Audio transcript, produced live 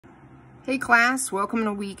Hey class, welcome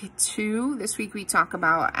to week 2. This week we talk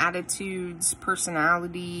about attitudes,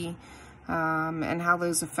 personality, and how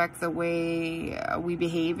those affect the way we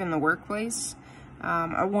behave in the workplace.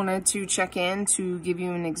 I wanted to check in to give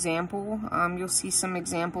you an example. You'll see some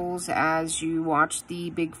examples as you watch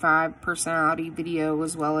the Big 5 personality video,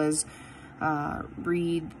 as well as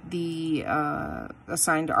read the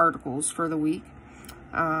assigned articles for the week.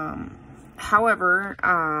 However,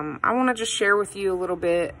 I want to just share with you a little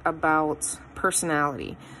bit about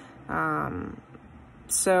personality.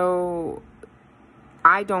 So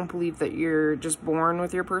I don't believe that you're just born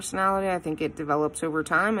with your personality. I think it develops over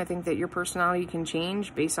time. I think that your personality can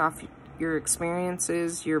change based off your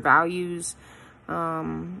experiences, your values,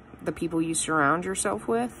 the people you surround yourself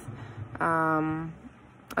with. I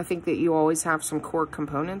think that you always have some core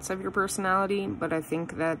components of your personality, but I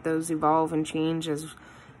think that those evolve and change as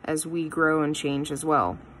we grow and change as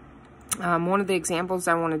well. One of the examples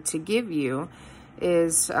I wanted to give you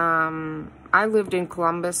is I lived in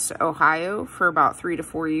Columbus, Ohio for about 3 to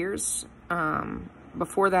 4 years.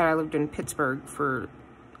 Before that, I lived in Pittsburgh for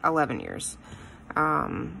 11 years.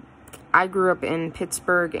 I grew up in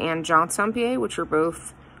Pittsburgh and Johnstown, PA, which are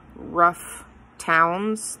both rough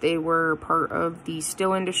towns. They were part of the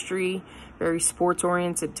steel industry, very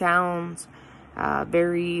sports-oriented towns,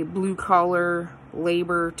 very blue-collar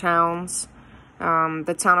labor towns.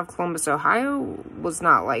 The town of Columbus, Ohio was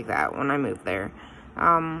not like that when I moved there.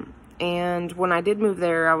 And when I did move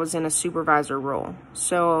there, I was in a supervisor role.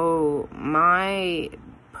 So my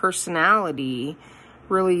personality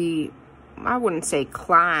really, I wouldn't say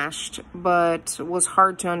clashed, but was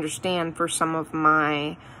hard to understand for some of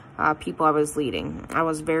my people I was leading. I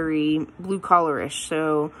was very blue-collar-ish,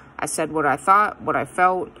 so I said what I thought, what I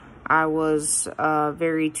felt. I was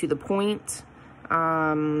very to the point.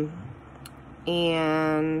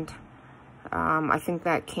 I think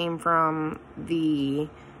that came from the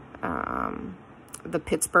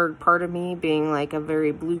Pittsburgh part of me being like a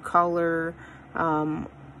very blue collar,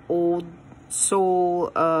 old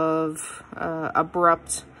soul of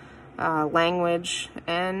abrupt language,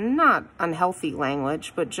 and not unhealthy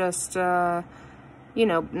language, but just you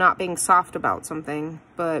know, not being soft about something,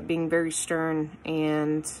 but being very stern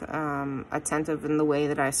and attentive in the way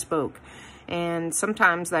that I spoke. And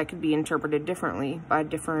sometimes that could be interpreted differently by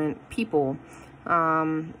different people.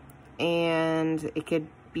 And it could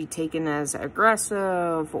be taken as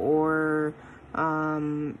aggressive or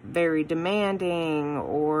very demanding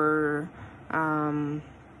or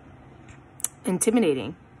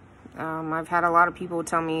intimidating. I've had a lot of people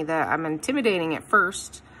tell me that I'm intimidating at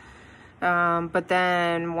first, but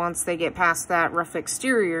then once they get past that rough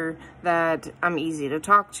exterior, that I'm easy to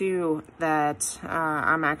talk to, that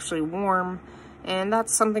I'm actually warm. And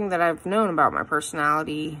that's something that I've known about my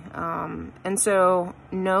personality. And so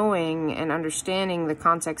knowing and understanding the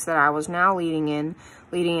context that I was now leading in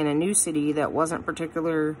a new city that wasn't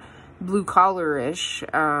particular blue-collar-ish,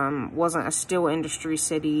 wasn't a steel industry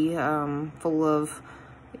city, full of,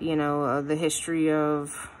 you know, the history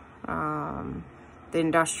of the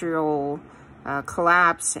industrial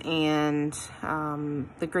collapse and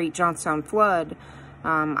the Great Johnstown Flood,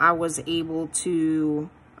 I was able to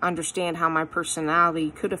understand how my personality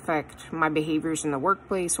could affect my behaviors in the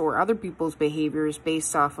workplace or other people's behaviors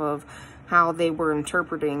based off of how they were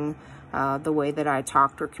interpreting the way that I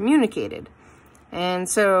talked or communicated. And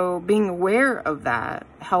so being aware of that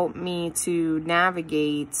helped me to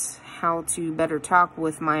navigate how to better talk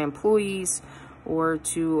with my employees or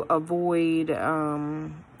to avoid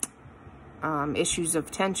issues of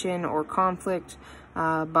tension or conflict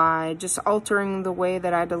by just altering the way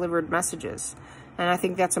that I delivered messages. And I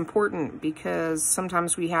think that's important because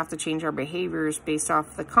sometimes we have to change our behaviors based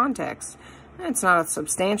off the context. It's not a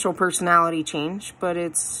substantial personality change, but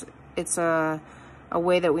it's a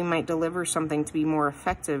way that we might deliver something to be more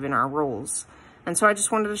effective in our roles. And so I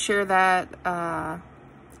just wanted to share that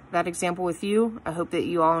that example with you. I hope that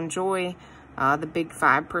you all enjoy the Big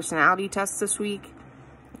 5 personality test this week,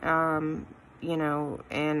 you know,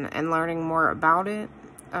 and learning more about it.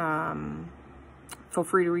 Feel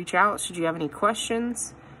free to reach out should you have any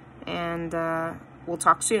questions, and we'll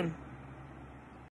talk soon.